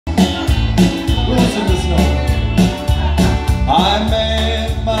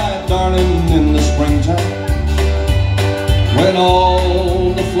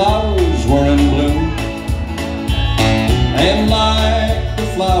all the flowers were in bloom, and like the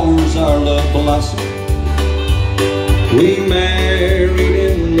flowers our love blossomed. We married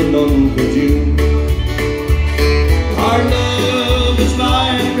in the month of June. Our love is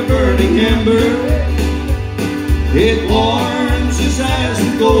like a burning ember, it warms us as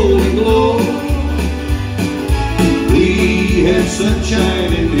the golden glow. We had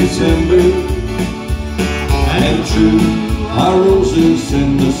sunshine in December, and true our roses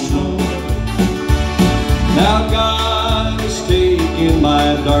in the snow. Now God has taken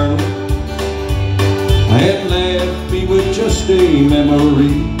my darling and left me with just a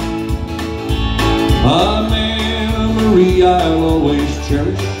memory I'll always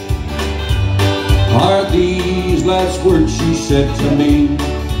cherish. Are these last words she said to me?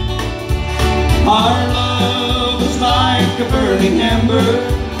 Our love is like a burning ember,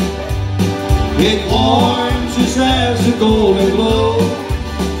 it warms us as a golden glow.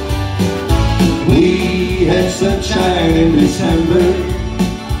 We had sunshine in December,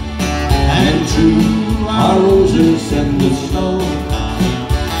 and true our roses in the snow.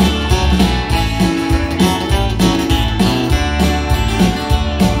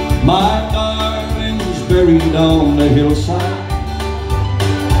 My darling's buried on the hillside,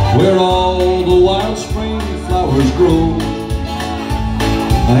 where all the wild spring flowers grow.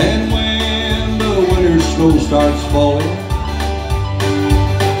 And when the winter snow starts falling,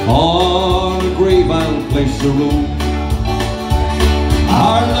 on a grave I'll place a room.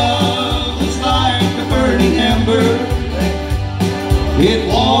 Our love is like a burning ember, it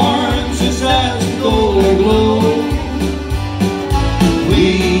warms us as the golden glow.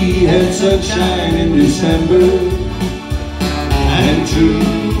 We had sunshine in December, and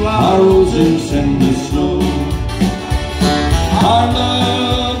true our roses in the snow. Our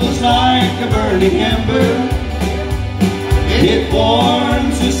love was like a burning ember, it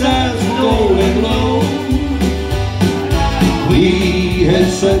warms us as the golden glow. We had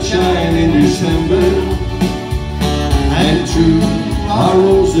sunshine in December, and true our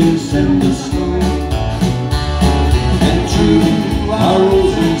roses in the snow.